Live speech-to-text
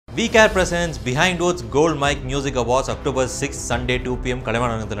We Care presents Behindwoods Gold Mic Music Awards October 6 Sunday 2 PM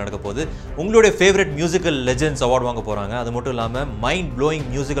கலைவாணத்தில் நடக்க போகுது. உங்களுடைய favourite musical legends award வாங்க போகிறாங்க. அது மட்டும் இல்லாமல் மைண்ட் ப்ளோயிங்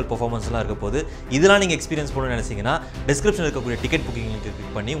மியூசிக்கல் பர்ஃபார்மன்ஸ்லாம் இருக்க போகுது. இதெல்லாம் நீங்கள் எக்ஸ்பீரியன்ஸ் பண்ணணும்னு நினச்சிங்கன்னா டிஸ்கிரிப்ஷனில் இருக்கக்கூடிய டிக்கெட் புக்கிங் லிங்க்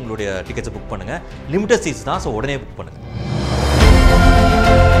கிளிக் பண்ணி உங்களுடைய டிக்கெட்ஸை புக் பண்ணுங்கள். லிமிட்டட் சீட்ஸ் தான், ஸோ உடனே புக் பண்ணுங்கள்.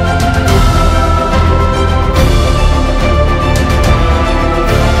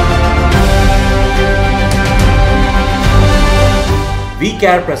 We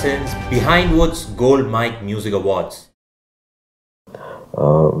Care presents Behindwoods Gold Mic Music Awards.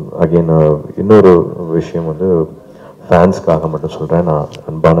 Again, இன்னொரு விஷயம் வந்து ஃபேன்ஸ்க்காக மட்டும் சொல்கிறேன். நான்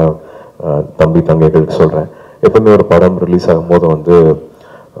அன்பான தம்பி தங்கைகளுக்கு சொல்கிறேன். எப்பவுமே ஒரு படம் ரிலீஸ் ஆகும்போது வந்து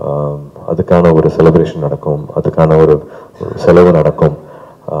அதுக்கான ஒரு செலிப்ரேஷன் நடக்கும், அதுக்கான ஒரு செலவு நடக்கும்,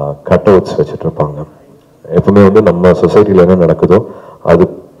 கட் அவுட்ஸ் வச்சுட்ருப்பாங்க. எப்பவுமே வந்து நம்ம சொசைட்டியில் என்ன நடக்குதோ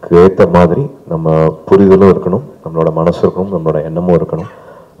அதுக்கு ஏற்ற மாதிரி நம்ம புரிதலும் இருக்கணும், நம்மளோட மனசு இருக்கணும், நம்மளோட எண்ணமும் இருக்கணும்.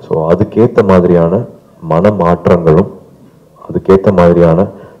 ஸோ அதுக்கேற்ற மாதிரியான மன மாற்றங்களும் அதுக்கேற்ற மாதிரியான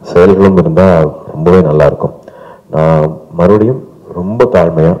செயல்களும் இருந்தால் ரொம்பவே நல்லாயிருக்கும். நான் மறுபடியும் ரொம்ப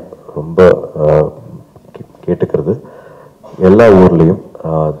தாழ்மையாக ரொம்ப கேட்டுக்கிறது, எல்லா ஊர்லேயும்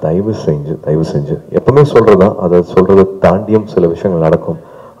தயவு செஞ்சு எப்பவுமே சொல்கிறது தான், அதை சொல்கிறத தாண்டியும் சில விஷயங்கள் நடக்கும்.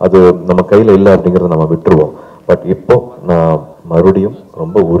 அது நம்ம கையில் இல்லை அப்படிங்கிறத நம்ம விட்டுருவோம். பட் இப்போ நான் மறுபடியும்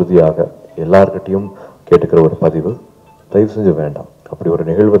ரொம்ப உறுதியாக எல்லார்கிட்டையும் கேட்டுக்கிற ஒரு பதிவு, தயவு செஞ்சு வேண்டாம். அப்படி ஒரு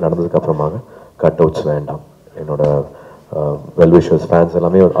நிகழ்வு நடந்ததுக்கு அப்புறமாக கட் அவுட்ஸ் வேண்டாம். என்னோட வெல்விஷர்ஸ் ஃபேன்ஸ்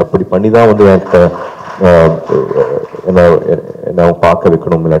எல்லாமே அப்படி பண்ணி தான் வந்து எனக்கு என்ன பார்க்க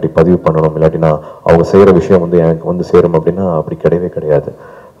வைக்கணும், இல்லாட்டி பதிவு பண்ணணும், இல்லாட்டி நான் அவங்க செய்கிற விஷயம் வந்து எனக்கு வந்து சேரும் அப்படின்னா அப்படி கிடையவே கிடையாது.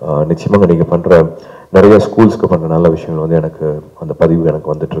 நிச்சயமாக நீங்கள் பண்ணுற நிறைய ஸ்கூல்ஸ்க்கு பண்ணுற நல்ல விஷயங்கள் வந்து எனக்கு அந்த பதிவு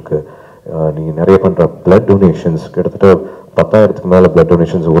எனக்கு வந்துட்டுருக்கு. நீங்கள் நிறைய பண்ணுற பிளட் டொனேஷன்ஸ், கிட்டத்தட்ட 10,000க்கு மேலே பிளட்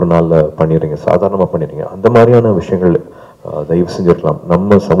டொனேஷன்ஸ் ஒரு நாளில் பண்ணிடுறீங்க, சாதாரணமாக பண்ணிடுறீங்க. அந்த மாதிரியான விஷயங்கள் தயவு செஞ்சுருக்கலாம்.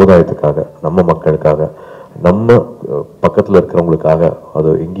 நம்ம சமுதாயத்துக்காக, நம்ம மக்களுக்காக, நம்ம பக்கத்தில் இருக்கிறவங்களுக்காக, அது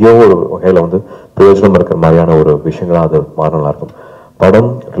எங்கேயோ ஒரு வகையில் வந்து பிரயோஜனம் இருக்கிற மாதிரியான ஒரு விஷயங்களாக அது மாறலாம் இருக்கும்.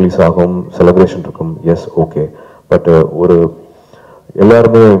 படம் ரிலீஸ் ஆகும், செலிப்ரேஷன் இருக்கும், எஸ் ஓகே. பட் ஒரு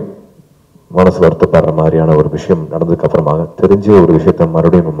எல்லாருமே மனசு வருத்தப்படுற மாதிரியான ஒரு விஷயம் நடந்ததுக்கு அப்புறமாக தெரிஞ்ச ஒரு விஷயத்த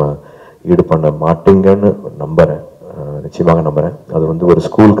மறுபடியும் நம்ம ஈடு பண்ண மாட்டீங்கன்னு நம்புகிறேன், நிச்சயமாக நம்புகிறேன். அது வந்து ஒரு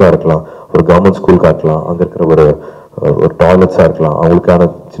ஸ்கூலுக்காக இருக்கலாம், ஒரு கவர்மெண்ட் ஸ்கூலுக்காக இருக்கலாம், அங்கே இருக்கிற ஒரு டாய்லெட்ஸாக இருக்கலாம், அவங்களுக்கான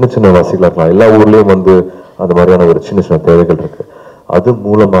சின்ன சின்ன வசதிகளாக இருக்கலாம். எல்லா ஊர்லேயும் வந்து அந்த மாதிரியான ஒரு சின்ன சின்ன தேவைகள் இருக்குது. அது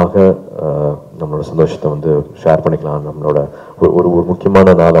மூலமாக நம்மளோட சந்தோஷத்தை வந்து ஷேர் பண்ணிக்கலாம், நம்மளோட ஒரு ஒரு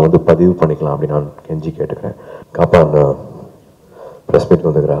முக்கியமான நாளை வந்து பதிவு பண்ணிக்கலாம் அப்படின்னு நான் கெஞ்சி கேட்டுக்கிறேன். காப்பான் ப்ரெஸ் மீட்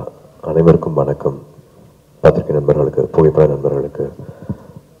வந்துக்கிற அனைவருக்கும் வணக்கம். பத்திரிகை நண்பர்களுக்கு, புகைப்பட நண்பர்களுக்கு,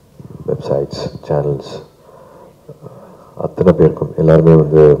 வெப்சைட்ஸ், சேனல்ஸ், அத்தனை பேருக்கும் எல்லாருமே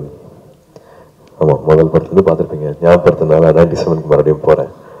வந்து ஆமாம் முதல் படத்துலேருந்து பார்த்துருப்பீங்க. ஞாபகப்படுத்தினால 97க்கு மறுபடியும்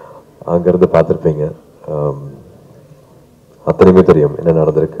போகிறேன், அங்கேருந்து பார்த்துருப்பீங்க. அத்தனையுமே தெரியும் என்ன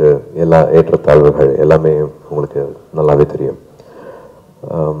நடந்திருக்கு, எல்லா ஏற்றத்தாழ்வுகள் எல்லாமே உங்களுக்கு நல்லாவே தெரியும்.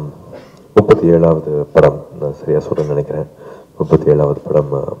 37வது படம், நான் சரியாக சொல்கிறேன்னு நினைக்கிறேன், 37வது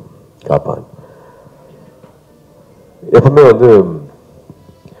படம் காப்பான். எப்பவுமே வந்து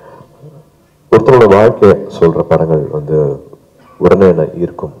ஒருத்தரோட வாழ்க்கையை சொல்கிற படங்கள் வந்து உடனே என்ன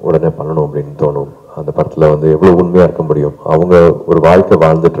ஈர்க்கும், உடனே பண்ணணும் அப்படின்னு தோணும். அந்த படத்தில் வந்து எவ்வளோ உண்மையாக இருக்க முடியும். அவங்க ஒரு வாழ்க்கை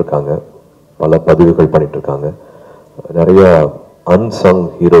வாழ்ந்துட்டுருக்காங்க, பல பதிவுகள் பண்ணிகிட்ருக்காங்க. நிறைய அன்சங்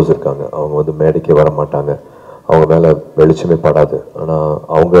ஹீரோஸ் இருக்காங்க. அவங்க வந்து மேடைக்கு வர மாட்டாங்க, அவங்க மேலே வெளிச்சமே படாது. ஆனால்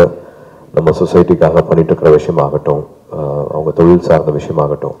அவங்க நம்ம சொசைட்டிக்காக பண்ணிகிட்ருக்கிற விஷயமாகட்டும், அவங்க தொழில் சார்ந்த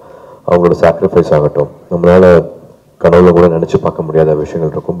விஷயமாகட்டும், அவங்களோட சாக்ரிஃபைஸ் ஆகட்டும், நம்மளால் கனவுல கூட நினச்சி பார்க்க முடியாத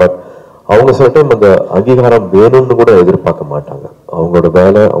விஷயங்கள் இருக்கும். பட் அவங்க சில டைம் அந்த அங்கீகாரம் வேணும்னு கூட எதிர்பார்க்க மாட்டாங்க. அவங்களோட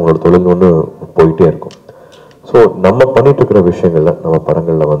வேலை, அவங்களோட தொழில் ஒன்று போயிட்டே இருக்கும். ஸோ நம்ம பண்ணிட்டு இருக்கிற விஷயங்கள்ல, நம்ம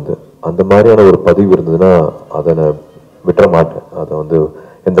படங்கள்ல வந்து அந்த மாதிரியான ஒரு பதிவு இருந்ததுன்னா அதை நான் விட்டுற மாட்டேன். அதை வந்து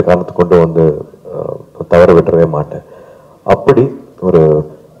எந்த காரணத்தை கொண்டு வந்து தவற விட்டுறவே மாட்டேன். அப்படி ஒரு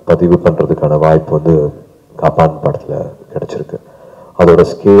பதிவு பண்ணுறதுக்கான வாய்ப்பு வந்து காப்பான் படத்தில் கிடைச்சிருக்கு. அதோட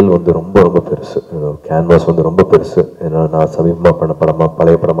ஸ்கேல் வந்து ரொம்ப ரொம்ப பெருசு, கேன்வாஸ் வந்து ரொம்ப பெருசு. ஏன்னா நான் சமீபமாக பண்ண படமாக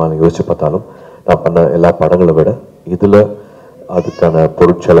பழைய படமாக யோசிச்சு பார்த்தாலும் நான் பண்ண எல்லா படங்களை விட இதில் அதுக்கான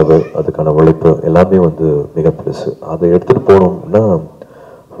பொருட்செலவு, அதுக்கான உழைப்பு எல்லாமே வந்து மிக பெருசு. அதை எடுத்துகிட்டு போகணும்னா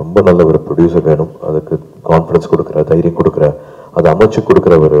ரொம்ப நல்ல ஒரு ப்ரொடியூசர் வேணும், அதுக்கு கான்ஃபிடன்ஸ் கொடுக்குற, தைரியம் கொடுக்குற, அதை அமைச்சு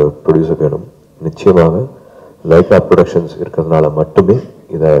கொடுக்குற ஒரு ப்ரொடியூசர் வேணும். நிச்சயமாக லைகா ப்ரொடக்ஷன்ஸ் இருக்கிறதுனால மட்டுமே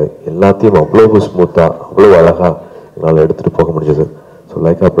இதை எல்லாத்தையும் அவ்வளோ ஸ்மூத்தாக, அவ்வளோ அழகாக என்னால் எடுத்துகிட்டு போக முடிஞ்சது. ஸோ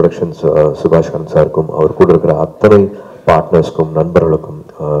லைகா ப்ரொடக்ஷன்ஸ் சுபாஷ் கரன் சாருக்கும், அவர் கூட இருக்கிற அத்தனை பார்ட்னர்ஸ்க்கும், நண்பர்களுக்கும்,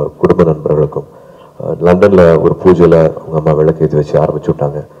 குடும்ப நண்பர்களுக்கும். லண்டனில் ஒரு பூஜையில் அவங்க அம்மா விளக்கேற்றி வச்சு ஆரம்பிச்சு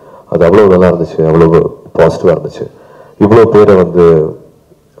விட்டாங்க. அது அவ்வளோ நல்லா இருந்துச்சு, அவ்வளோ பாசிட்டிவாக இருந்துச்சு. இவ்வளோ பேரை வந்து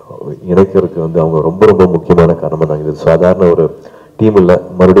இணைக்கிறதுக்கு வந்து அவங்க ரொம்ப ரொம்ப முக்கியமான காரணமாக நாங்கள். இது சாதாரண ஒரு டீம் இல்லை,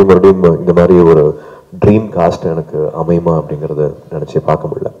 மறுபடியும் இந்த மாதிரி ஒரு ட்ரீம் காஸ்ட் எனக்கு அமையுமா அப்படிங்கிறத நினச்சி பார்க்க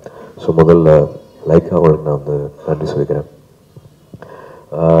முடியல. ஸோ முதல்ல லைக்கா அவளுக்கு நான் வந்து நன்றி சொல்லிக்கிறேன்.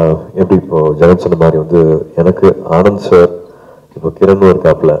 எப்படி இப்போ ஜெகன் சொன்ன மாதிரி வந்து எனக்கு ஆனந்த் சார் இப்போ கிரண் ஒரு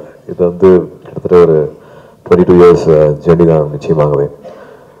காப்பில் இது வந்து கிட்டத்தட்ட ஒரு 22 இயர்ஸ் ஜெர்னி தான் நிச்சயமாகவே.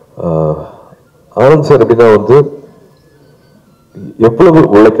 ஆனந்த் சார் எப்படின்னா வந்து எவ்வளவு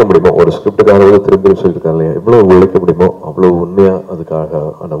உழைக்க முடியுமோ ஒரு ஸ்கிரிப்டுக்காக திரும்பி சொல்லியிருக்காங்க இல்லையா, எவ்வளவு உழைக்க முடியுமோ அவ்வளவு உண்மையாக அதுக்காக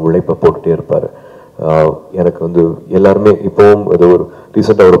அந்த உழைப்பை போட்டுகிட்டே இருப்பார். எனக்கு வந்து எல்லாருமே இப்போவும் அது ஒரு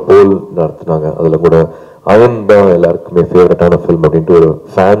ரீசெண்டாக ஒரு போல் நடத்தினாங்க, அதில் கூட அயன் தான் எல்லாருக்குமே ஃபேவரட்டான ஃபில்ம் அப்படின்ட்டு ஒரு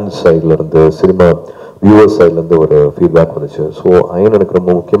ஃபேன்ஸ் சைட்லேருந்து சினிமா வியூவர்ஸ் சைட்லேருந்து ஒரு ஃபீட்பேக் வந்துச்சு. ஸோ அயன் எனக்கு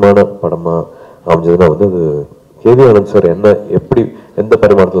ரொம்ப முக்கியமான படமாக அமைஞ்சதுன்னா வந்து அது கேவி ஆனந்த் சார் என்ன எப்படி எந்த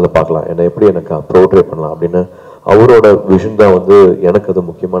பரிமாணத்தில் பார்க்கலாம், என்னை எப்படி எனக்கு ப்ரோட்ரே பண்ணலாம் அப்படின்னு அவரோட விஷன் தான் வந்து எனக்கு அது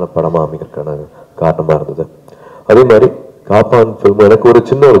முக்கியமான படமாக அமைக்கிறதுக்கான காரணமாக இருந்தது. அதே மாதிரி காப்பான் ஃபில்ம் எனக்கு ஒரு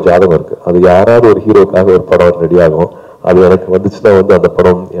சின்ன ஒரு ஜாதகம் இருக்குது, அது யாராவது ஒரு ஹீரோக்காக ஒரு படம் ரெடி ஆகும், அது எனக்கு வந்துச்சுன்னா வந்து அந்த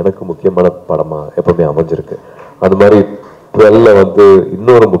படம் எனக்கு முக்கியமான படமாக எப்பவுமே அமைஞ்சிருக்கு. அது மாதிரி 12 வந்து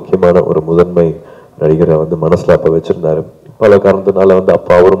இன்னொரு முக்கியமான ஒரு முதன்மை நடிகரை வந்து மனசில் அப்போ வச்சுருந்தாரு. பல காரணத்தினால வந்து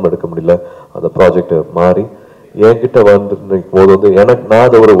அப்போ அவரும் எடுக்க முடியல, அந்த ப்ராஜெக்ட் மாறி என்கிட்ட வந்து நிற்கும் போது வந்து எனக்கு நான்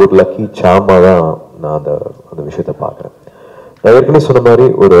அதை ஒரு லக்கி சாமா தான் நான் அந்த விஷயத்தை பார்க்குறேன். நான் ஏற்கனவே சொன்ன மாதிரி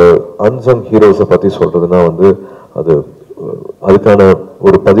ஒரு அன்சங் ஹீரோஸை பற்றி சொல்கிறதுனா வந்து அதுக்கான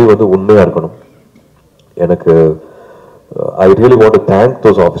ஒரு பதிவு வந்து உண்மையாக இருக்கணும். எனக்கு I really want to thank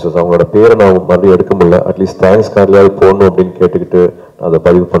those officers. அவங்களோட பேரை நான் மறுபடியும் எடுக்க முடியல, அட்லீஸ்ட் தேங்க்ஸ் கார்டியாவது போடணும் அப்படின்னு கேட்டுக்கிட்டு நான் அதை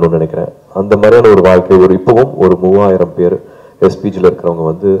பதிவு பண்ணணும்னு நினைக்கிறேன். அந்த மாதிரியான ஒரு வாழ்க்கை இப்போவும் ஒரு 3000 பேர் எஸ்பிஜியில் இருக்கிறவங்க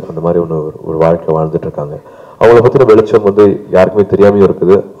வந்து அந்த மாதிரி ஒரு வாழ்க்கை வாழ்ந்துட்டு இருக்காங்க. அவங்கள பற்றின வெளிச்சம் வந்து யாருக்குமே தெரியாமையும்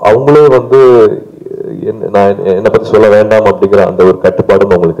இருக்குது. அவங்களே வந்து நான் என்னை பற்றி சொல்ல வேண்டாம் அப்படிங்கிற அந்த ஒரு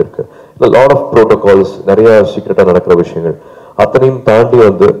கட்டுப்பாடும் அவங்களுக்கு இருக்கு. இந்த லாட் ஆஃப் ப்ரோட்டோகால்ஸ், நிறைய சீக்கிரட்டாக நடக்கிற விஷயங்கள் அத்தனையும் தாண்டி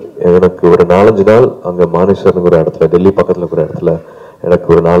வந்து எனக்கு ஒரு 4-5 நாள் அங்கே மானேஸ்வரனுங்கிற இடத்துல, டெல்லி பக்கத்தில் இருக்கிற இடத்துல எனக்கு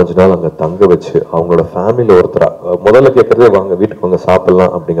ஒரு 4-5 நாள் அங்கே தங்க வச்சு அவங்களோட ஃபேமிலியில் ஒருத்தராக முதல்ல கேட்கறதே வாங்க வீட்டுக்கு வாங்க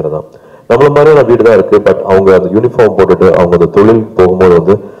சாப்பிடலாம் அப்படிங்கிறதான். நம்மள மாதிரியான வீடு தான் இருக்குது, பட் அவங்க அந்த யூனிஃபார்ம் போட்டுட்டு அவங்க அந்த தொழில் போகும்போது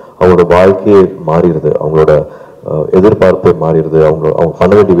வந்து அவங்களோட வாழ்க்கையே மாறிடுது, அவங்களோட எதிர்பார்ப்பே மாறிடுது, அவங்க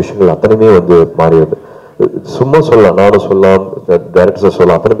பண்ண வேண்டிய விஷயங்கள் அத்தனையுமே வந்து மாறிடுது. சும்மா சொல்லலாம், நானும் சொல்லலாம், டைரக்டர்ஸை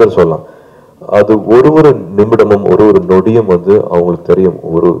சொல்லலாம், அத்தனை பேர் சொல்லலாம். அது ஒரு நிமிடமும் ஒரு நொடியும் வந்து அவங்களுக்கு தெரியும்.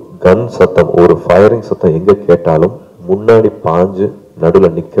 ஒரு கன் சத்தம், ஒரு ஃபயரிங் சத்தம் எங்கே கேட்டாலும் முன்னாடி பாஞ்சு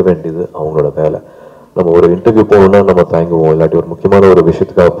நடுவில் நிற்க வேண்டியது அவங்களோட வேலை. நம்ம ஒரு இன்டர்வியூ போகணும்னா நம்ம தயங்குவோம், இல்லாட்டி ஒரு முக்கியமான ஒரு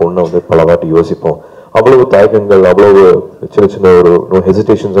விஷயத்துக்காக போகணும்னா வந்து பல வாட்டி யோசிப்போம். அவ்வளவு தயக்கங்கள், அவ்வளவு சின்ன சின்ன ஒரு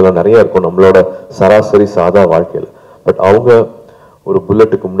ஹெசிடேஷன்ஸ் எல்லாம் நிறைய இருக்கும் நம்மளோட சராசரி சாதா வாழ்க்கையில். பட் அவங்க ஒரு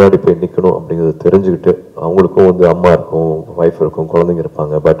புல்லட்டுக்கு முன்னாடி போய் நிற்கணும் அப்படிங்கிறத தெரிஞ்சுக்கிட்டு, அவங்களுக்கும் வந்து அம்மா இருக்கும், ஒய்ஃப் இருக்கும், குழந்தைங்க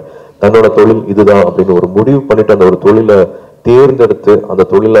இருப்பாங்க, பட் தன்னோட தொழில் இதுதான் அப்படின்னு ஒரு முடிவு பண்ணிட்டு அந்த ஒரு தொழிலை தேர்ந்தெடுத்து அந்த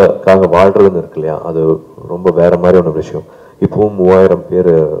தொழிலுக்காக வாழ்றதுன்னு இருக்கு இல்லையா, அது ரொம்ப வேற மாதிரியான விஷயம். இப்பவும் 3000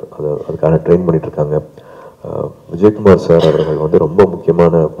 பேர் அதுக்கான ட்ரெயின் பண்ணிட்டு இருக்காங்க. விஜயகுமார் சார் அவர்கள் வந்து ரொம்ப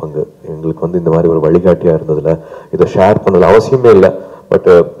முக்கியமான பங்கு. எங்களுக்கு வந்து இந்த மாதிரி ஒரு வழிகாட்டியா இருந்ததுல இதை ஷேர் பண்ணல அவசியமே இல்லை, பட்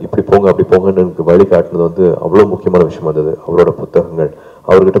இப்படி போங்க அப்படி போங்கன்னு எனக்கு வழிகாட்டினது வந்து அவ்வளோ முக்கியமான விஷயமா இருந்தது. அவரோட புத்தகங்கள்,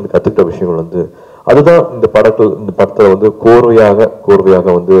 அவர்கிட்ட இருந்து கற்றுக்கிட்ட விஷயங்கள் வந்து அதுதான் இந்த படத்தில் வந்து கோர்வையாக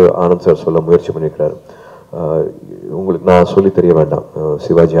வந்து ஆனந்த் சார் சொல்ல முயற்சி பண்ணியிருக்கிறாரு. உங்களுக்கு நான் சொல்லி தெரிய வேண்டாம்,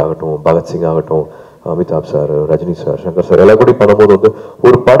 சிவாஜி ஆகட்டும், பகத்சிங் ஆகட்டும், Amitabh sir, Rajini sir, Shankar sir எல்லா கூட பண்ணும்போது வந்து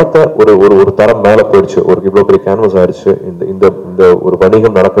ஒரு படத்தை ஒரு தரம் மேலே போயிடுச்சு, ஒரு இவ்வளோ பெரிய கேன்வஸ் ஆயிடுச்சு, இந்த ஒரு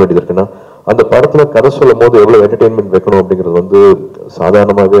வணிகம் நடக்க வேண்டியது இருக்குன்னா அந்த படத்துல கதை சொல்லும் போது எவ்வளவு என்டர்டெயின்மெண்ட் வைக்கணும் அப்படிங்கிறது வந்து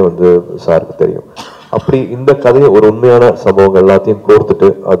சாதாரணமாகவே வந்து சாருக்கு தெரியும். அப்படி இந்த கதையை ஒரு உண்மையான சம்பவங்கள் எல்லாத்தையும் கோர்த்துட்டு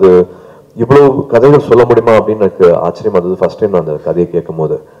அது இவ்வளவு கதைகள் சொல்ல முடியுமா அப்படின்னு எனக்கு ஆச்சரியமா இருந்தது ஃபர்ஸ்ட் டைம் நான் அந்த கதையை கேட்கும்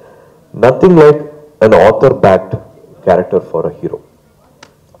போது. Nothing like an author backed character for a hero.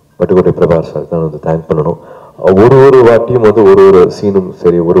 Pattukkottai பிரபார் sir தான் வந்து தேங்க் பண்ணணும். ஒரு வாட்டியும் வந்து ஒரு சீனும்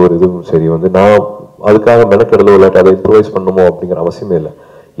சரி, ஒரு இதுவும் சரி வந்து நான் அதுக்காக மெனக்கெடலோ இல்லாட்டி அதை இம்ப்ரூவைஸ் பண்ணணுமோ அப்படிங்கிற அவசியமே இல்லை.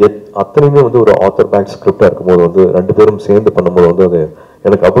 அத்தனையுமே வந்து ஒரு ஆத்தர் பேக் ஸ்கிரிப்டா இருக்கும்போது வந்து 2 பேரும் சேர்ந்து பண்ணும்போது வந்து அது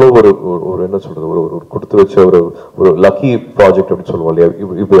எனக்கு அவ்வளவு ஒரு என்ன சொல்றது, ஒரு கொடுத்து வச்ச ஒரு லக்கி ப்ராஜெக்ட் அப்படின்னு சொல்லுவோம் இல்லையா,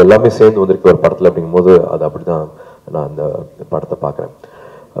 இப்போ எல்லாமே சேர்ந்து வந்திருக்கு ஒரு படத்துல அப்படிங்கும் போது அது அப்படிதான் நான் அந்த படத்தை பார்க்குறேன்.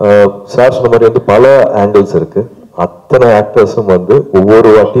 சார் சொன்ன மாதிரி வந்து பல ஆங்கிள்ஸ் இருக்கு. அத்தனை ஆக்டர்ஸும் வந்து ஒவ்வொரு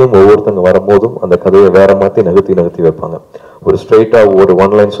வாட்டியும் ஒவ்வொருத்தங்க வரும்போதும் அந்த கதையை வேற மாற்றி நகர்த்தி வைப்பாங்க. ஒரு ஸ்ட்ரெயிட்டா ஒரு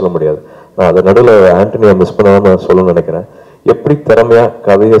ஒன் லைன் சொல்ல முடியாது. நான் அதை நடுவில் ஆண்டனியை மிஸ் பண்ணாம சொல்லணும்னு நினைக்கிறேன். எப்படி திறமையா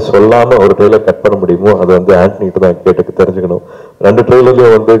கதையை சொல்லாம ஒரு ட்ரெயிலர் கட் பண்ண முடியுமோ அதை வந்து ஆண்டனிட்டு தான் கேட்டுக்கு தெரிஞ்சுக்கணும். 2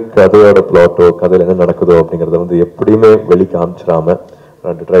 ட்ரெயிலர்லயும் வந்து கதையோட பிளாட்டோ கதையில என்ன நடக்குதோ அப்படிங்கறத வந்து எப்படியுமே வெளி காமிச்சிடாம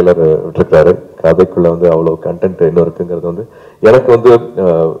 2 ட்ரைலர் விட்டுருக்காரு. கதைக்குள்ள வந்து அவ்வளோ கண்டென்ட் இன்னும் இருக்குங்கிறது வந்து எனக்கு வந்து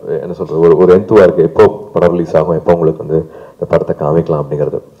என்ன சொல்றது ஒரு எந்துவா இருக்கு. எப்போ படம் ரிலீஸ் ஆகும், எப்போ உங்களுக்கு வந்து இந்த படத்தை காமிக்கலாம்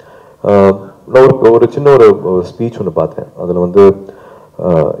அப்படிங்கிறது. நான் ஒரு சின்ன ஒரு ஸ்பீச் ஒன்று பார்த்தேன். அதில் வந்து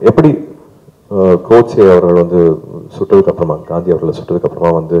எப்படி கோட்சே அவர்கள் வந்து சுட்டதுக்கு அப்புறமா, காந்தி அவர்களை சுட்டதுக்கு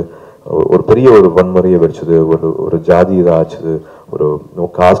அப்புறமா வந்து ஒரு பெரிய ஒரு வன்முறையை வெடிச்சது, ஒரு ஜாதி இதாச்சு, ஒரு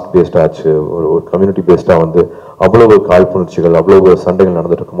காஸ்ட் பேஸ்டா ஆச்சு, ஒரு கம்யூனிட்டி பேஸ்டா வந்து அவ்வளவு காழ்ப்புணர்ச்சிகள், அவ்வளவு சண்டைகள்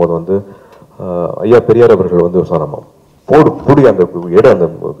நடந்துட்டு இருக்கும்போது வந்து ஐயா பெரியார் அவர்கள் வந்து சொன்னாமா, போடி அந்த அந்த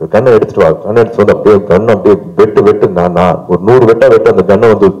கண்ணை எடுத்துட்டு வா, கண்ணை எடுத்துட்டு வந்து அப்படியே கண்ணை அப்படியே வெட்டு நான் ஒரு 100 வெட்ட அந்த கண்ணை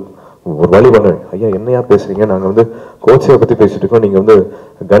வந்து ஒரு வழி பண்ண. ஐயா என்னையா பேசுறீங்க, நாங்க வந்து கோச்சையை பத்தி பேசிட்டு இருக்கோம், நீங்க வந்து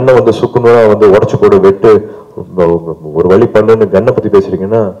கண்ணை வந்து சுக்குநூறா வந்து உடச்சு போடு, வெட்டு, ஒரு வழி பண்ணுன்னு கண்ணை பத்தி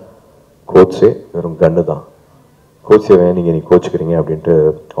பேசுறீங்கன்னா, கோச்சே வெறும் கண்ணு தான், கோச்சை நீங்க கோச்சுக்கிறீங்க அப்படின்ட்டு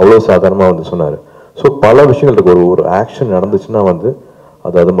அவ்வளவு சாதாரணமா வந்து சொன்னாரு. ஸோ பல விஷயங்கள் இருக்கு. ஒரு ஆக்ஷன் நடந்துச்சுன்னா வந்து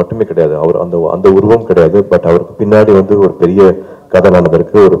அது மட்டுமே கிடையாது, அவர் அந்த உருவம் கிடையாது, பட் அவருக்கு பின்னாடி வந்து ஒரு பெரிய கதை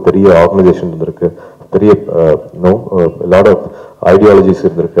நடந்திருக்கு, ஒரு பெரிய ஆர்கனைசேஷன் இருந்திருக்கு, பெரிய லாட் ஆஃப் ஐடியாலஜிஸ்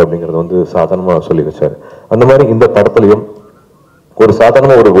இருந்திருக்கு அப்படிங்கறத வந்து சாதாரணமா சொல்லி வச்சாரு. அந்த மாதிரி இந்த படத்துலயும் ஒரு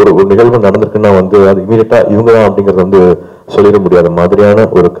சாதாரண ஒரு நிகழ்வு நடந்திருக்குன்னா வந்து அது இமீடியட்டா இவங்க தான் அப்படிங்கறது வந்து சொல்லிட முடியாத மாதிரியான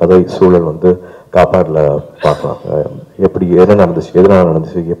ஒரு கதை சூழல் வந்து காப்பாடுல பார்க்கலாம். எப்படி எதனால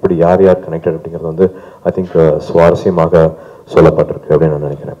நடந்துச்சு, எப்படி யார் கனெக்டட் அப்படிங்கிறது வந்து ஐ திங்க் சுவாரஸ்யமாக சொல்லப்பட்டிருக்கு அப்படின்னு நான்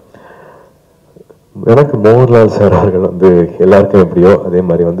நினைக்கிறேன். எனக்கு மோகன்லால் சார் அவர்கள் வந்து எல்லாருக்கும் எப்படியோ அதே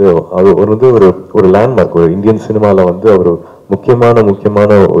மாதிரி வந்து அவர் வந்து ஒரு லேண்ட்மார்க், ஒரு இந்தியன் சினிமாவில் வந்து அவர்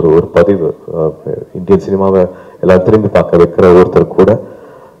முக்கியமான ஒரு பதிவு. இந்தியன் சினிமாவை எல்லாம் திரும்பி பார்க்க வைக்கிற ஒருத்தர் கூட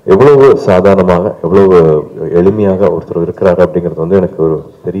எவ்வளவு சாதாரணமாக, எவ்வளவு எளிமையாக ஒருத்தர் இருக்கிறாரு அப்படிங்கிறது வந்து எனக்கு ஒரு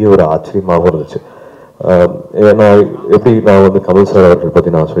பெரிய ஒரு ஆச்சரியமாகவும் இருந்துச்சு. நான் வந்து கமல் சார் அவர்கள்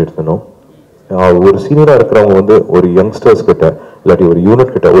பற்றி நான் சொல்லியிருந்தேனோ, ஒரு சீனியரா இருக்கிறவங்க வந்து ஒரு யங்ஸ்டர்ஸ் கிட்ட இல்லாட்டி ஒரு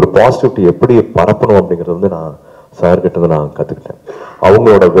யூனிட் கிட்ட ஒரு பாசிட்டிவிட்டி எப்படி பரப்பணும் அப்படிங்கிறது வந்து நான் சார் கிட்ட வந்து நான் கத்துக்கிட்டேன்.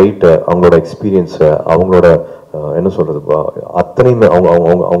 அவங்களோட வெயிட்டை, அவங்களோட எக்ஸ்பீரியன்ஸை, அவங்களோட என்ன சொல்றது, அத்தனையுமே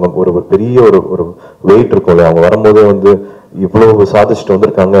அவங்க ஒரு பெரிய ஒரு வெயிட் இருக்கும் இல்லையா, அவங்க வரும்போதே வந்து இவ்வளவு சாதிச்சுட்டு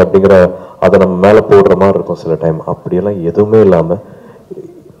வந்திருக்காங்க அப்படிங்கிற அதை நம்ம மேல போடுற மாதிரி இருக்கும் சில டைம். அப்படியெல்லாம் எதுவுமே இல்லாம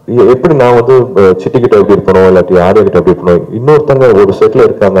எப்படி நான் வந்து சிட்டிக்கிட்ட எப்படி இருக்கணும், இல்லாட்டி ஆடியோ கிட்ட எப்படி இருக்கணும், இன்னொருத்தங்க ஒரு செட்ல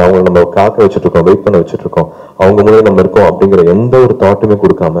இருக்காங்க, அவங்க நம்ம காக்க வச்சுட்டு இருக்கோம், வெயிட் பண்ண வச்சுட்டு இருக்கோம், அவங்க முன்னாடி நம்ம இருக்கோம் அப்படிங்கிற எந்த ஒரு தாட்டுமே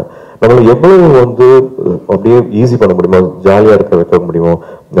கொடுக்காம நம்மளை எவ்வளவு வந்து அப்படியே ஈஸி பண்ண முடியுமோ, ஜாலியா இருக்க வைக்க முடியுமோ,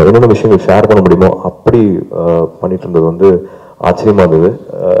 என்னென்ன விஷயங்கள் ஷேர் பண்ண முடியுமோ அப்படி பண்ணிட்டு இருந்தது வந்து ஆச்சரியமா இருந்தது.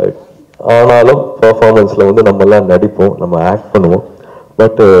 ஆனாலும் பெர்ஃபார்மன்ஸ்ல வந்து நம்ம எல்லாம் நடிப்போம், நம்ம ஆக்ட் பண்ணுவோம்,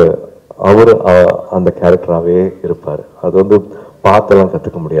 பட் அவரு அந்த கேரக்டராகவே இருப்பாரு. அது வந்து பார்த்தெல்லாம்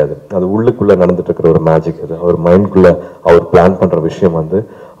கற்றுக்க முடியாது, அது உள்ளுக்குள்ள நடந்துட்டு இருக்கிற ஒரு மேஜிக். அது அவர் மைண்ட்குள்ள அவர் பிளான் பண்ற விஷயம் வந்து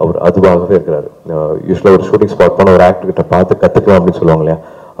அவர் அதுவாகவே இருக்கிறாரு. யூஸ்வலாக ஒரு ஷூட்டிங் ஸ்பாட் போன ஒரு ஆக்டர் கிட்ட பார்த்து கற்றுக்கலாம் அப்படின்னு சொல்லுவாங்க இல்லையா,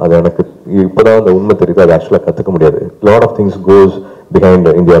 அது எனக்கு இப்போதான் அந்த உண்மை தெரியுது, அது ஆக்சுவலாக கற்றுக்க முடியாது. Lot of things goes behind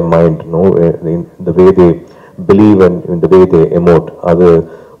in their mind, no, இந்த வே தே பிலீவ் அண்ட் இந்த வே தே எமோட். அது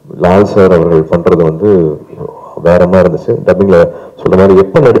லால் சார் அவர்கள் பண்றது வந்து வேற மாதிரி இருந்துச்சு. டப்பிங்ல சொல்ற மாதிரி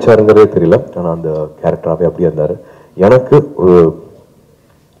எப்போ நடிச்சாருங்கிறதே தெரியல, ஆனால் அந்த கேரக்டராகவே அப்படியே இருந்தாரு. எனக்கு ஒரு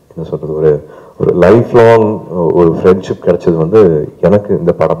என்ன சொல்றது, ஒரு லைஃப் லாங் ஒரு ஃப்ரெண்ட்ஷிப் கிடைச்சது வந்து எனக்கு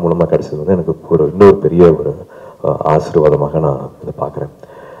இந்த படம் மூலமா கிடைச்சது வந்து எனக்கு இன்னொரு பெரிய ஒரு ஆசீர்வாதமாக நான் இதை பார்க்குறேன்.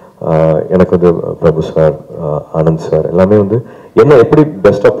 எனக்கு வந்து பிரபு சார், ஆனந்த் சார் எல்லாமே வந்து என்ன எப்படி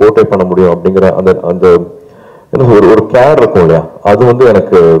பெஸ்டா போர்ட்ரே பண்ண முடியும் அப்படிங்கிற அந்த என்ன ஒரு கேர் இருக்கும் இல்லையா, அது வந்து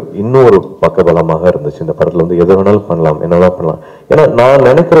எனக்கு இன்னும் ஒரு பக்கபலமாக இருந்துச்சு. இந்த படத்துல வந்து எதை வேணாலும் பண்ணலாம், என்னெல்லாம் பண்ணலாம். ஏன்னா நான்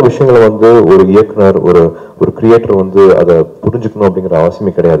நினைக்கிற விஷயங்களை வந்து ஒரு இயக்குனர், ஒரு கிரியேட்டர் வந்து அதை புரிஞ்சுக்கணும் அப்படிங்கிற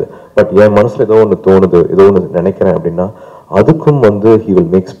அவசியமே கிடையாது. பட் என் மனசுல ஏதோ ஒன்று தோணுது, ஏதோ ஒன்று நினைக்கிறேன் அப்படின்னா அதுக்கும் வந்து he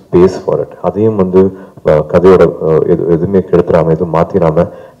will make space for it. அதையும் வந்து கதையோட எதுவுமே கெடுத்துடாம, எதுவும் மாத்திராம,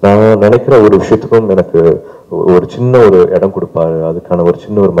 நான் நினைக்கிற ஒரு விஷயத்துக்கும் எனக்கு ஒரு சின்ன ஒரு இடம் கொடுப்பாரு, அதுக்கான ஒரு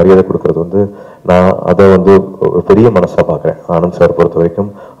சின்ன ஒரு மரியாதை கொடுக்கறது வந்து நான் அதை வந்து ஒரு பெரிய மனசா பார்க்குறேன். ஆனந்த் சார் பொறுத்த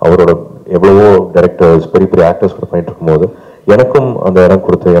வரைக்கும் அவரோட எவ்வளவோ டைரக்டர்ஸ், பெரிய பெரிய ஆக்டர்ஸ் கூட பண்ணிட்டு இருக்கும்போது எனக்கும் அந்த இடம்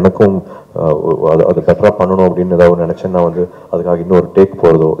கொடுத்து, எனக்கும் அது பெட்டரா பண்ணணும் அப்படின்னு ஏதாவது நினைச்சேன்னா வந்து அதுக்காக இன்னொரு டேக்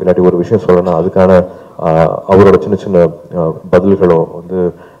போறதோ இல்லாட்டி ஒரு விஷயம் சொல்லணும்னா அதுக்கான அவரோட சின்ன சின்ன பதில்களோ வந்து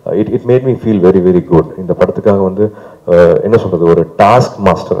it made me feel very very good. இந்த படத்துக்காக வந்து என்ன சொல்றது, ஒரு டாஸ்க்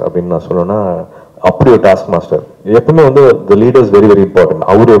மாஸ்டர் அப்படின்னு நான் சொல்லணும்னா அப்படி ஒரு டாஸ்க் மாஸ்டர். எப்பவுமே வந்து தி லீடர்ஸ் வெரி வெரி இம்பார்ட்டன்ட்.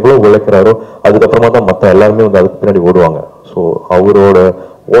 அவர் எவ்வளவு உழைக்கிறாரோ அதுக்கப்புறமா தான் மற்ற எல்லாருமே வந்து அதுக்கு பின்னாடி ஓடுவாங்க. ஸோ அவரோட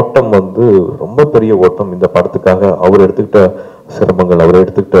ஓட்டம் வந்து ரொம்ப பெரிய ஓட்டம். இந்த படத்துக்காக அவர் எடுத்துக்கிட்ட சிரமங்கள், அவர்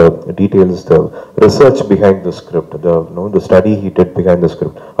எடுத்துக்கிட்ட details, the research behind the script, the study he did behind the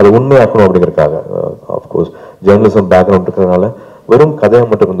script, அதை உண்மையாக்கணும் அப்படிங்கிறதுக்காக. ஆஃப்கோர்ஸ் ஜேர்னலிசம் பேக்ரவுண்ட் இருக்கிறதுனால வெறும் கதையாக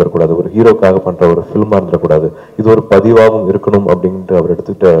மட்டும் இருந்துடக்கூடாது, ஒரு ஹீரோக்காக பண்ணுற ஒரு ஃபில்மாக இருந்துடக்கூடாது, இது ஒரு பதிவாகவும் இருக்கணும் அப்படின்ட்டு அவர்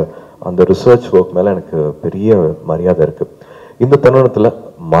எடுத்துக்கிட்ட அந்த ரிசர்ச் ஒர்க் மேலே எனக்கு பெரிய மரியாதை இருக்குது. இந்த தருணத்தில்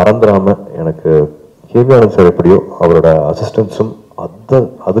மறந்துடாமல் எனக்கு கேவிஆனந்த் சார் எப்படியோ அவரோட அசிஸ்டன்ஸும்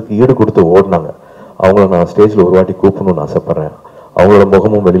அதுக்கு ஈடு கொடுத்து ஓடினாங்க. அவங்கள நான் ஸ்டேஜில் ஒரு வாட்டி கூப்பிடணும்னு ஆசைப்பட்றேன், அவங்களோட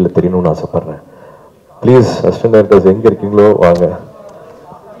முகமும் வெளியில் தெரியணும்னு ஆசைப்பட்றேன். ப்ளீஸ் அசிஸ்டன்ட் டைரக்டர்ஸ் எங்கே இருக்கீங்களோ வாங்க.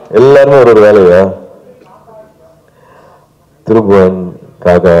 எல்லாருமே ஒரு வேலையா, திருபுவன்,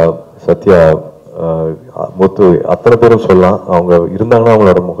 காகா, சத்யா, முத்து, அத்தனை பேரும் சொல்லலாம். அவங்க இருந்தாங்கன்னா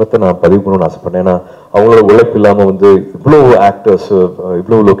அவங்களோட முகத்தை நான் பதிவு பண்ணணும்னு ஆசைப்பட்டேன். ஏன்னா அவங்களோட உழைப்பு இல்லாமல் வந்து இவ்வளோ ஆக்டர்ஸ்,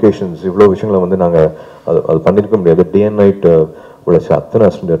 இவ்வளோ லொக்கேஷன்ஸ், இவ்வளோ விஷயங்களை வந்து நாங்கள் அது பண்ணியிருக்க முடியாது. டே அண்ட் நைட் உழைச்ச அத்தனை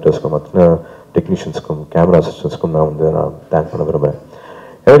அசிஸ்டன்ட் டைரக்டர்ஸ்க்கும், அத்தனை டெக்னீஷியன்ஸ்க்கும், கேமரா அசிஸ்டன்ஸ்க்கும் நான் தேங்க் பண்ண விரும்புகிறேன்.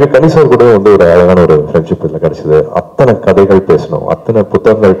 எனக்கு கனிசார் கூட வந்து ஒரு அழகான ஒரு ஃப்ரெண்ட்ஷிப் இதில் கிடைச்சிது. அத்தனை கதைகள் பேசணும், அத்தனை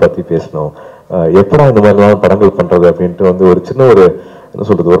புத்தகங்கள் பற்றி பேசணும், எப்படா இந்த மாதிரிலாம் படங்கள் பண்ணுறது அப்படின்ட்டு வந்து ஒரு சின்ன ஒரு என்ன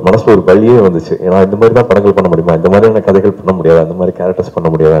சொல்கிறது, ஒரு மனசில் ஒரு வழியே வந்துச்சு. ஏன்னா இந்த மாதிரி தான் படங்கள் பண்ண முடியுமா, இந்த மாதிரியான கதைகள் பண்ண முடியாது, அந்த மாதிரி கேரக்டர்ஸ் பண்ண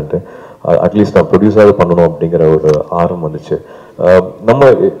முடியாதான்ட்டு அட்லீஸ்ட் நான் ப்ரொடியூஸாக பண்ணணும் அப்படிங்கிற ஒரு ஆர்வம் வந்துச்சு.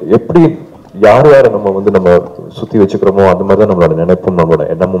 நம்ம எப்படி யார் நம்ம வந்து நம்ம சுற்றி வச்சுக்கிறோமோ அந்த மாதிரி தான் நம்மளோட நினைப்பும் நம்மளோட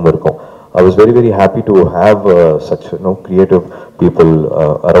எண்ணமும் இருக்கும். I was very very happy to have such creative people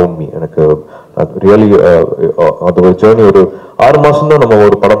around me. எனக்கு ரியலி அந்த ஒரு ஜேர்னி ஒரு 6 மாதம் தான் நம்ம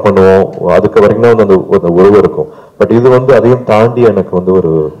ஒரு படம் பண்ணுவோம், அதுக்கு வரைக்கும் தான் வந்து அந்த உறவு இருக்கும். பட் இது வந்து அதையும் தாண்டி எனக்கு வந்து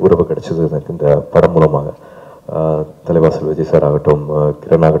ஒரு உறவு கிடைச்சது எனக்கு இந்த படம் மூலமாக. தலைவாசல் விஜய் சார் ஆகட்டும்,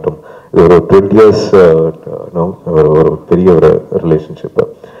 கிரண் ஆகட்டும், இது ஒரு 20 years ஒரு பெரிய ஒரு ரிலேஷன்ஷிப்பு.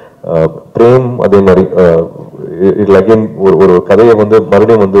 பிரேம் அதே மாதிரி இதில் அகெயின் ஒரு கதையை வந்து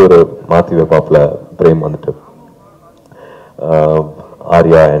மறுபடியும் வந்து ஒரு மாற்றி வைப்பாப்புல பிரேம் வந்துட்டு.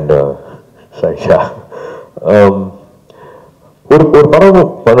 ஆர்யா அண்ட் சைஷா ஒரு படம்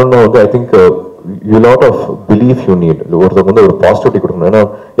பண்ணணும் வந்து I think you lot of belief you need. ஒருத்தவங்க வந்து ஒரு பாசிட்டிவிட்டி கொடுக்கணும். ஏன்னா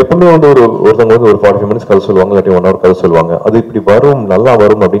எப்பவுமே வந்து ஒருத்தவங்க வந்து ஒரு 45 minutes கதை சொல்லுவாங்க, இல்லாட்டி 1 hour கதை சொல்லுவாங்க, அது இப்படி வரும், நல்லா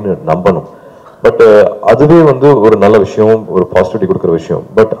வரும் அப்படின்னு நம்பணும். பட் அதுவே வந்து ஒரு நல்ல விஷயம், ஒரு பாசிட்டிவிட்டி கொடுக்குற விஷயம்.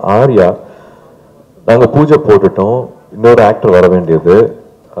 பட் ஆர்யா நாங்கள் பூஜை போட்டுட்டோம், இன்னொரு ஆக்டர் வர வேண்டியது,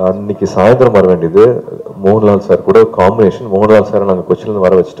 அன்னைக்கு சாயந்தரம் வர வேண்டியது, மோகன்லால் சார் கூட காம்பினேஷன். மோகன்லால் சாரை நாங்கள் கொச்சிலேருந்து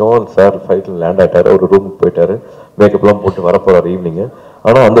வர வச்சிட்டோம். சார் ஃப்ளைட்டில் லேண்ட் ஆகிட்டார், ஒரு ரூமுக்கு போயிட்டாரு, மேக்கப்லாம் போட்டு வர போகிறார் ஈவினிங்கு.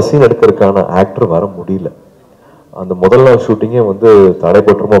 ஆனால் அந்த சீன் எடுக்கிறதுக்கான ஆக்டர் வர முடியல. அந்த முதல் நாள் ஷூட்டிங்கே வந்து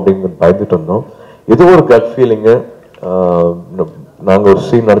தடைப்பட்டுருமோ அப்படின்னு பயந்துட்டு இருந்தோம். ஏதோ ஒரு கட் ஃபீலிங்கு. நாங்கள் ஒரு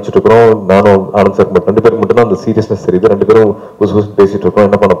சீன் நடிச்சிட்டு இருக்கிறோம், நானும் ஆனந்த் சார் மட்டும் 2 பேருக்கு மட்டும்தான் அந்த சீரியஸ்னஸ் தெரியுது. 2 பேரும் பேசிட்டு இருக்கோம்,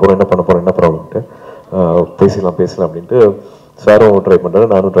 என்ன பண்ண போகிறோம் என்ன ப்ராப்ளம்ட்டு, பேசலாம் அப்படின்ட்டு சாரும் ட்ரை பண்ணுறாரு,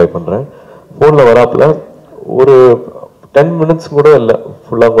 நானும் ட்ரை பண்ணுறேன். ஃபோனில் வராப்பில் ஒரு 10 minutes கூட இல்லை,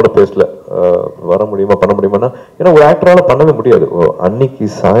 ஃபுல்லாக கூட பேசல. வர முடியுமா பண்ண முடியுமான்னா, ஏன்னா ஒரு ஆக்டரால் பண்ணவே முடியாது. அன்னைக்கு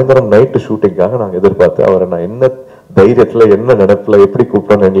சாயந்தரம் நைட்டு ஷூட்டிங்காக நாங்கள் எதிர்பார்த்து அவரை நான் என்ன தைரியத்தில் என்ன நினைப்பில் எப்படி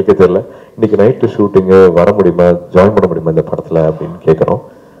கூப்பிட்டோன்னு எங்களுக்கே தெரியல. இன்னைக்கு நைட்டு ஷூட்டிங்கு வர முடியுமா, ஜாயின் பண்ண முடியுமா இந்த படத்தில் அப்படின்னு கேட்குறோம்.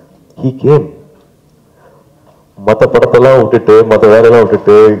 He came. மற்ற படத்தெல்லாம் விட்டுட்டு, மற்ற வேலையெல்லாம்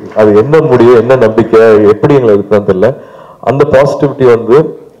விட்டுட்டு, அது என்ன முடியும், என்ன நம்பிக்கை, எப்படி எங்களை இருக்குன்னு தெரியல. அந்த பாசிட்டிவிட்டி வந்து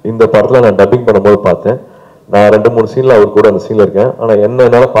இந்த படத்தில் நான் டப்பிங் பண்ணும்போது பார்த்தேன். நான் 2-3 சீனில் அவர் கூட அந்த சீனில் இருக்கேன். ஆனால்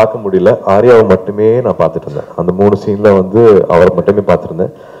என்னால் பார்க்க முடியல, ஆர்யாவை மட்டுமே நான் பார்த்துட்டு இருந்தேன். அந்த 3 சீனில் வந்து அவரை மட்டுமே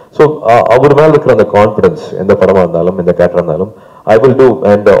பார்த்துருந்தேன். ஸோ அவர் மேலே இருக்கிற அந்த கான்ஃபிடன்ஸ், எந்த படமாக இருந்தாலும் எந்த கேரக்டராக இருந்தாலும் I will do.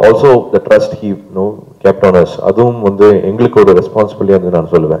 And also the trust he kept on us, அதுவும் வந்து எங்களுக்கு ஒரு ரெஸ்பான்சிபிலிட்டியாக இருந்து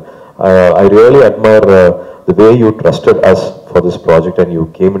நான் சொல்லுவேன். I really admire the way you trusted us for this project and you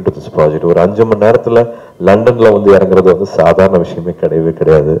came into this project. ஒரு 5 மணி நேரத்தில் லண்டனில் வந்து இறங்குறது வந்து சாதாரண விஷயமே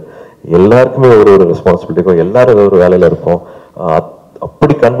கிடையாது. எல்லாருக்குமே ஒரு ரெஸ்பான்சிபிலிட்டி இருக்கும், எல்லாரும் ஒரு வேலையில் இருப்போம்.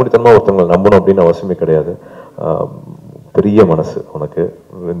 அப்படி கண்மூடித்தனமாக ஒருத்தவங்களை நம்பணும் அப்படின்னு அவசியமே கிடையாது. பெரிய மனசு உனக்கு.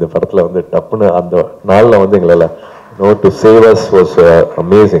 இந்த படத்தில் வந்து டப்புன்னு அந்த நாளில் வந்து எங்களால் to save as was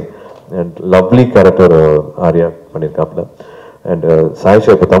amazing and lovely character Arya பண்ணியிருக்காப்புல. And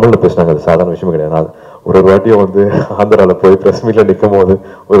Sayyeshaa இப்போ தமிழில் பேசினாங்க, அது சாதாரண விஷயமே கிடையாது. ஒரு வாட்டியும் வந்து ஆந்திராவில் போய் ப்ரெஸ் மீட்டில் நிற்கும் போது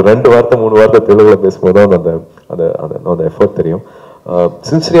ஒரு 2 வார்த்தை 3 வார்த்தை தெலுங்கில் பேசும்போது தான் அந்த அந்த அந்த எஃபர்ட் தெரியும்.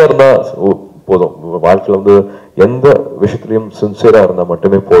 சின்சியராக இருந்தால் போதும். வாழ்க்கையில் வந்து எந்த விஷயத்துலையும் சின்சியராக இருந்தால்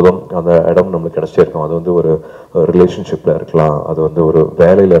மட்டுமே போதும். அந்த இடம் நம்மளுக்கு கிடைச்சே இருக்கும். அது வந்து ஒரு ரிலேஷன்ஷிப்பில் இருக்கலாம், அது வந்து ஒரு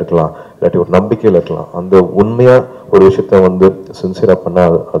வேலையில் இருக்கலாம், இல்லாட்டி ஒரு நம்பிக்கையில் இருக்கலாம். அந்த உண்மையாக ஒரு விஷயத்த வந்து சின்சியராக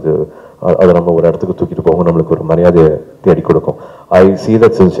பண்ணால் அதை நம்ம ஒரு இடத்துக்கு தூக்கிட்டு போகும், நம்மளுக்கு ஒரு மரியாதையை தேடி கொடுக்கும். ஐ see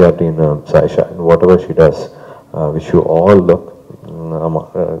that sincerity in Saisha and whatever she does. Wish you all luck. ஆமாம்,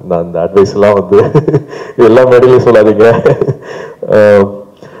 நான் இந்த அட்வைஸ்லாம் வந்து எல்லா மேடையிலையும் சொல்லாதீங்க.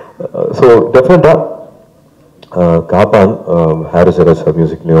 ஸோ டெஃபினட்டாக காப்பான், ஹாரிஸ் ஹாரிஸ்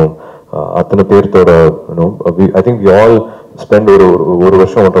மியூசிக்லையும் அத்தனை பேர்த்தோட I think we all spend ஒரு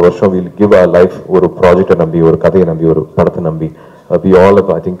வருஷம் 1.5 வருஷம் வில் கிவ் அவர் லைஃப் ஒரு ப்ராஜெக்டை நம்பி, ஒரு கதையை நம்பி, ஒரு படத்தை நம்பி. we all have,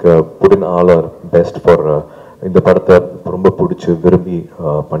 I think, put in all our best for இந்த படத்தை ரொம்ப பிடிச்சி விரும்பி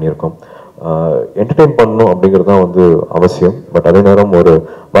பண்ணியிருக்கோம். என்டர்டெயின் பண்ணணும் அப்படிங்கிறது தான் வந்து அவசியம். பட் அதே நேரம் ஒரு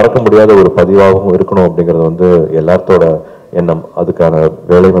மறக்க முடியாத ஒரு பதிவாகவும் இருக்கணும் அப்படிங்கிறது வந்து எல்லாத்தோட எண்ணம். அதுக்கான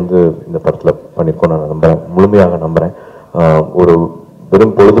வேலை வந்து இந்த படத்தில் பண்ணியிருக்கோம் நான் நம்புகிறேன், முழுமையாக நம்புகிறேன். ஒரு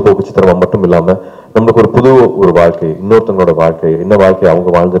வெறும் பொழுதுபோக்கு சித்திரமா மட்டும் இல்லாமல் நம்மளுக்கு ஒரு புது ஒரு வாழ்க்கை, இன்னொருத்தவங்களோட வாழ்க்கை, என்ன வாழ்க்கை அவங்க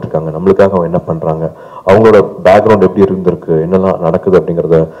வாழ்ந்துட்டு இருக்காங்க, நம்மளுக்காக அவங்க என்ன பண்ணுறாங்க, அவங்களோட பேக்ரவுண்ட் எப்படி இருந்திருக்கு, என்னெல்லாம் நடக்குது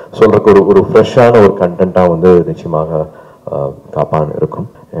அப்படிங்கிறத சொல்றதுக்கு ஒரு ஃப்ரெஷ்ஷான ஒரு கண்டென்ட்டாக வந்து நிச்சயமாக காப்பான் இருக்கும்.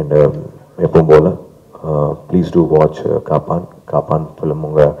 அண்ட் எப்பவும் போல please do watch Kaappaan film.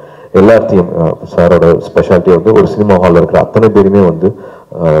 உங்கள் எல்லாத்தையும் சாரோட ஸ்பெஷாலிட்டி வந்து ஒரு சினிமா ஹாலில் இருக்கிற அத்தனை பேருமே வந்து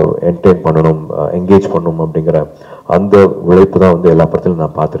என்டர்டெயின் பண்ணணும், என்கேஜ் பண்ணணும் அப்படிங்கிற அந்த உழைப்பு தான் வந்து எல்லா படத்திலும்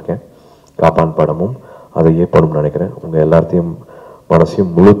நான் பார்த்துருக்கேன். காப்பான் படமும் அதையே பண்ணணும்னு நினைக்கிறேன். உங்கள் எல்லாத்தையும்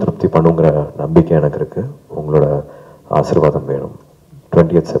மனசையும் முழு திருப்தி பண்ணுங்கிற நம்பிக்கை எனக்கு இருக்குது. உங்களோட ஆசீர்வாதம் வேணும்.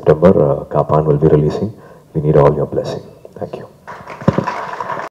 20th September, Kaappaan will be releasing. We need all your blessing. Thank you.